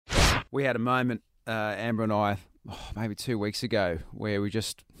we had a moment, Amber and I, maybe 2 weeks ago, where we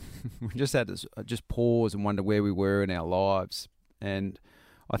just had to just pause and wonder where we were in our lives. And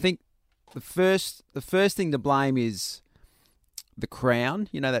I think the first thing to blame is The Crown.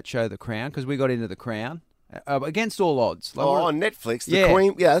 You know that show, The Crown, because we got into The Crown against all odds. Like, on Netflix, The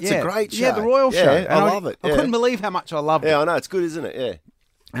Queen. Yeah, it's a great show. Yeah, the Royal Show. I love it. I couldn't believe how much I loved it. Yeah, I know. It's good, isn't it? Yeah.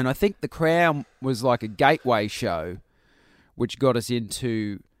 And I think The Crown was like a gateway show which got us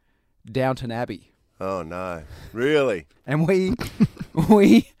into Downton Abbey. Oh, no. Really? And we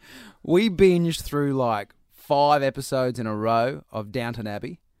binged through like 5 episodes in a row of Downton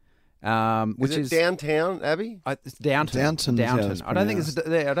Abbey. Which is Downtown Abbey? It's Downton. Downton. I don't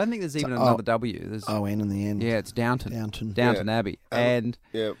think there's even another W. There's O-N in the end. Yeah, it's Downton. Downton Abbey. And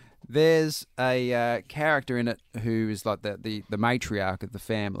there's a character in it who is like the matriarch of the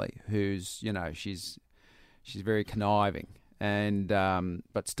family, who's, you know, she's very conniving and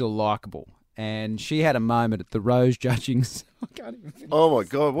but still likable. And she had a moment at the rose judging. I can't even finish. Oh my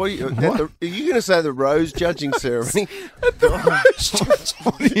God! What are you going to say? The rose judging ceremony?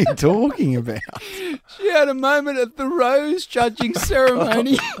 What are you talking about? She had a moment at the rose judging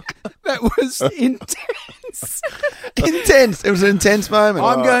ceremony that was intense. Intense. It was an intense moment.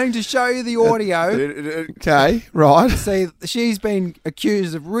 I'm going to show you the audio. Okay, right. See, she's been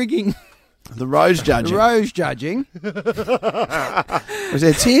accused of rigging the rose judging. Was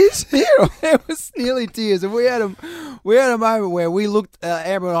there tears here? There was nearly tears, and we had a moment where we looked.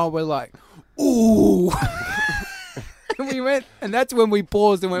 Amber and I were like, "Ooh." And we went, and that's when we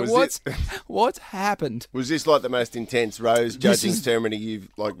paused and went, "What's happened?" Was this like the most intense rose judging ceremony you've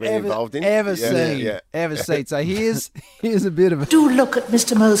been involved in? Ever seen? So here's a bit of it. Do look at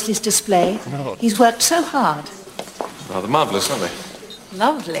Mr. Mosley's display. He's worked so hard. Rather marvellous, aren't they?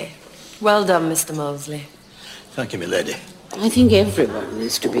 Lovely. Well done, Mr. Mosley. Thank you, my lady. I think everyone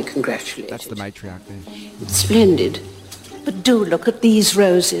is to be congratulated. That's the matriarch there. It's splendid. But do look at these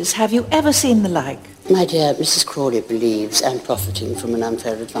roses. Have you ever seen the like? My dear, Mrs. Crawley believes I'm profiting from an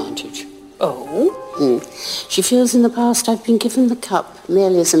unfair advantage. Oh? She feels in the past I've been given the cup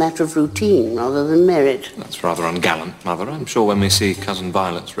merely as a matter of routine rather than merit. That's rather ungallant, Mother. I'm sure when we see Cousin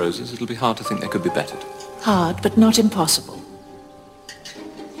Violet's roses, it'll be hard to think they could be bettered. Hard, but not impossible.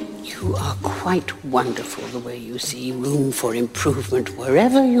 You are quite wonderful the way you see room for improvement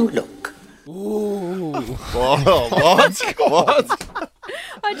wherever you look. Ooh. What?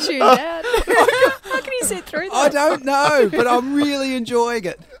 I tuned out. How can you sit through that? I don't know, but I'm really enjoying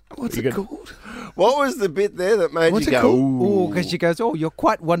it. What's it called? What was the bit there that made you go, "Ooh"? Because she goes, "Oh, you're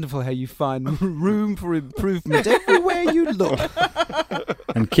quite wonderful how you find room for improvement everywhere you look."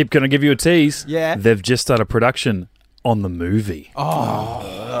 And Kip, can I give you a tease? Yeah. They've just started production on the movie.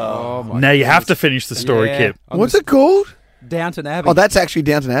 Oh my Now you have to finish the story, Yeah. Kip. What's it called? Downton Abbey. Oh, that's actually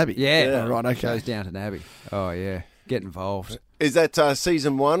Downton Abbey. Yeah. Right, okay. Show's Downton Abbey. Oh, yeah. Get involved. Is that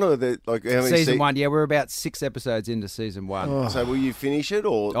season 1 or how many Season 1, yeah. We're about 6 episodes into season 1. So will you finish it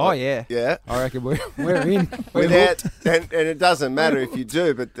or? Oh, yeah. Yeah. I reckon we're in. We're Without, hooked. and it doesn't matter if you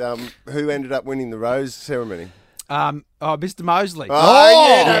do, but who ended up winning the rose ceremony? Mr. Mosley. Oh,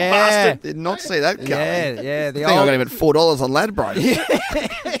 yeah, that yeah. bastard. Did not see that coming. Yeah. I think I got him at $4 on Ladbrokes.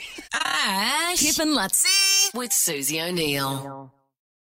 Kip and Lutzi with Susie O'Neill.